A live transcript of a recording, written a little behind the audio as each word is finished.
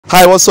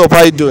Hi, what's up?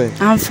 How you doing?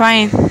 I'm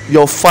fine.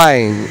 You're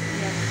fine.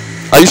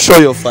 Are you sure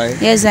you're fine?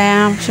 Yes, I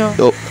am sure.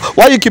 Yo,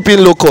 why are you keeping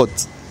low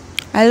cut?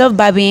 I love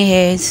barbing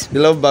hairs.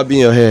 You love barbing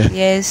your hair?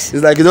 Yes.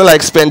 It's like you don't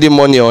like spending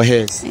money on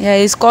hairs. Yeah,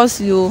 it's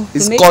costly.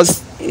 It's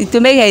to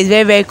make hair is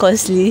very, very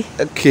costly.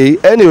 Okay.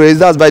 Anyways,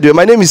 that's by the way.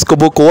 My name is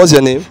Koboko. What's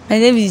your name? My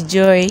name is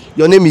Joy.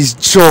 Your name is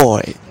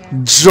Joy. Yeah.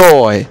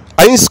 Joy.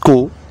 Are you in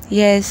school?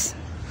 Yes.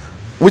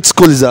 Which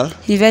school is that?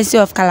 University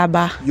of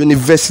Calabar.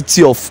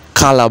 University of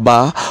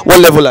Calabar.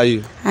 What level are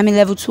you? I'm in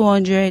level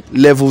 200.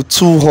 Level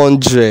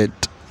 200.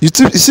 You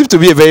seem to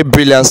be a very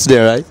brilliant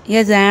student, right?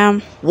 Yes, I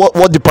am.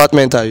 What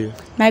department are you?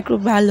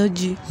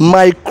 Microbiology.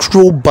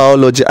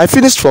 Microbiology. I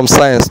finished from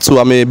science too.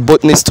 I'm a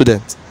botany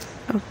student.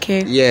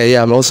 Okay.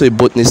 Yeah, I'm also a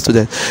botany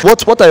student.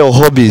 What are your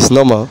hobbies,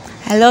 normal?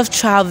 I love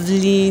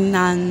traveling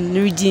and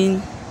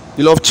reading.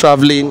 You love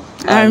traveling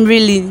and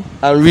reading.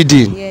 And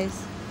reading. Yes.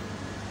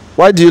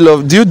 Why do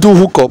you do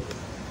hookup?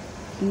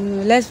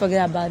 No, let's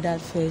forget about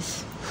that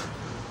first.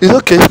 It's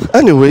okay.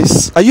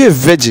 Anyways, are you a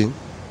virgin?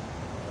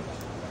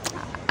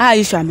 How are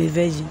you sure I'm a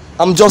virgin?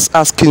 I'm just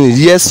asking you,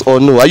 yes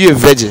or no. Are you a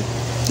virgin?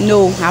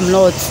 No, I'm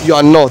not. You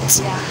are not.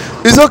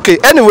 Yeah. It's okay.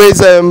 Anyways,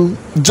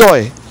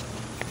 Joy.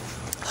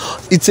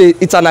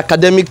 It's an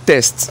academic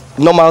test,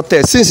 normal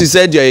test. Since you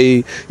said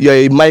you're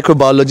a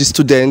microbiology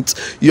student,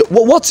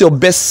 what's your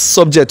best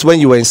subject when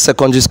you were in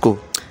secondary school?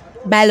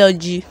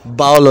 Biology.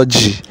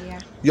 Biology. Yeah.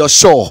 You're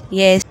sure?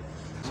 Yes.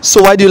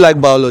 So why do you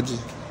like biology?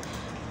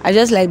 I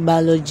just like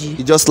biology.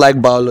 You just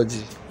like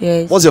biology?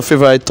 Yes. What's your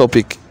favorite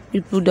topic?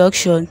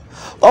 Reproduction.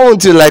 Why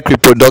won't you like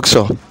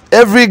reproduction?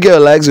 Every girl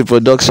likes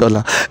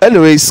reproduction.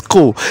 Anyway, it's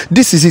cool.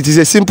 This is it. It's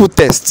a simple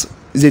test.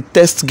 It's a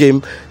test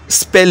game.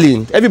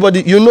 Spelling.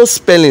 Everybody, you know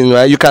spelling,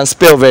 right? You can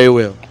spell very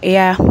well.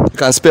 Yeah. You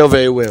can spell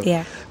very well.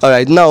 Yeah. All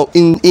right. Now,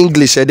 in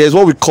English, there's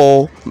what we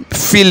call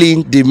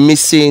filling the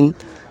missing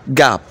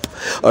gap.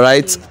 All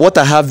right. What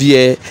I have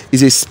here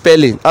is a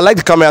spelling. I like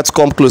the camera to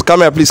come close.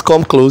 Camera, please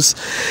come close.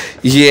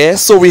 Yeah.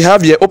 So we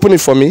have here. Open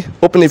it for me.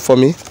 Open it for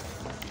me.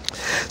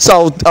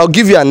 So I'll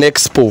give you an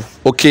expo.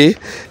 Okay.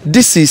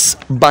 This is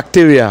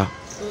bacteria.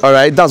 All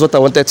right. That's what I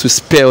wanted to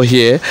spell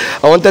here.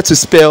 I wanted to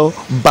spell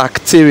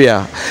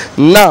bacteria.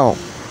 Now,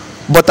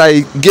 but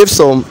I gave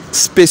some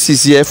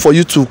spaces here for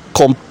you to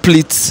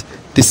complete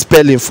the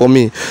spelling for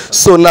me.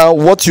 So now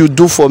what you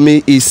do for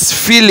me is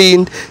fill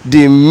in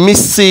the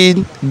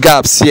missing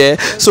gaps here.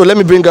 So let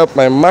me bring up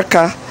my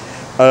marker.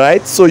 All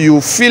right. So you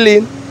fill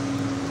in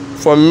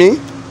for me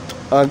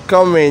and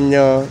come in.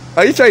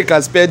 Are you sure you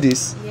can spell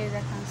this? Yes, I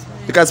can spell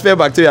it. You can spell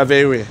bacteria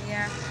very well.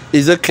 Yeah.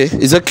 It's okay.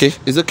 It's okay.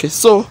 It's okay.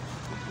 So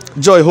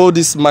Joy, hold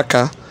this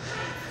marker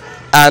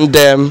and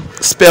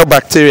spell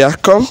bacteria.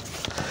 Come.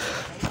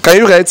 Can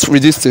you write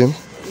with this thing?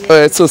 Yeah. All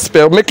right. So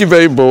spell. Make it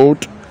very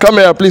bold. Come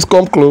here, please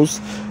come close.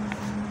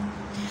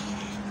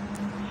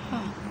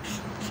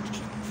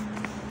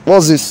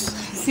 What's this?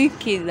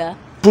 Cicada.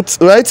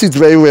 Write it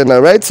very well now.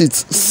 Write it.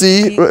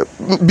 C.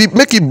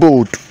 Make it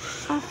bold.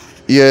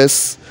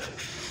 Yes.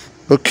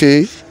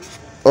 Okay.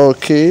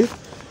 Okay.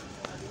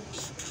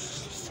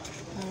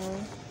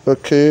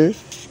 Okay.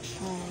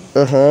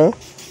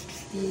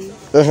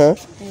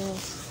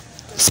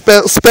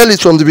 Spell it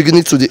from the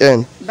beginning to the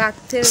end.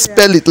 Bacteria.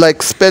 Spell it.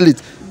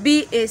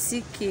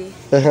 BACKTERIAL.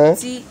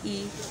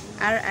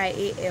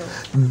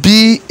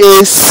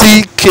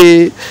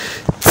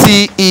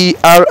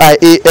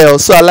 BACKTERIAL.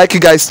 So I like you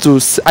guys to.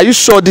 Are you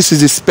sure this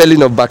is the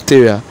spelling of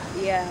bacteria?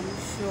 Yeah, I'm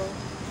sure.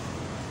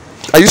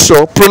 Are you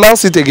sure?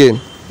 Pronounce it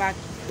again.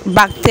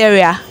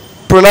 Bacteria.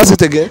 Pronounce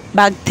it again.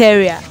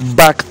 Bacteria.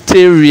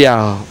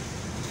 Bacteria.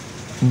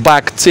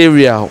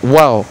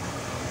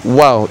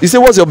 Wow. You say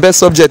what's your best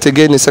subject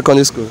again in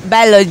secondary school?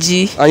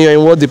 Biology. And you're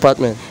in what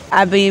department?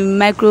 I'm in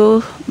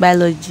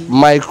microbiology.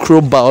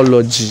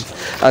 Microbiology.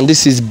 And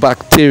this is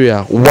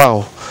bacteria.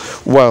 Wow.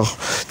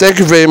 Thank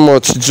you very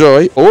much,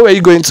 Joy. Where were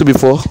you going to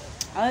before?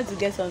 I want to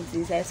get something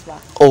inside Spa.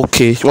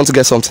 Okay, you want to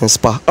get something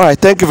Spa. All right,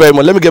 thank you very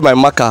much. Let me get my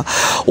marker.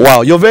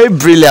 Wow, you're very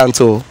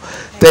brilliant. Oh,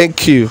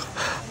 thank you.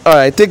 All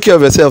right, take care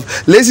of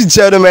yourself. Ladies and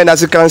gentlemen,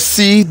 as you can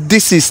see,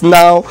 this is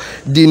now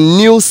the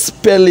new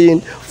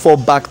spelling for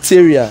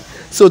bacteria.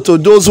 So to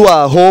those who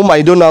are at home and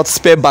you don't know how to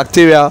spell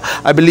bacteria,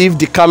 I believe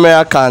the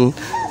camera can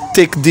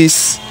take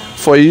this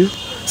for you.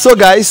 So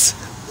guys,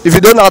 if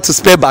you don't know how to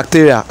spell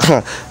bacteria,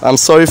 I'm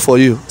sorry for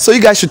you. So you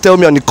guys should tell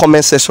me on the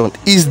comment section,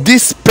 is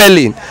this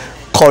spelling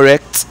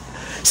correct?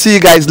 See you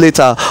guys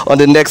later on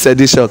the next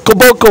edition.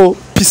 Koboko,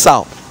 peace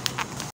out.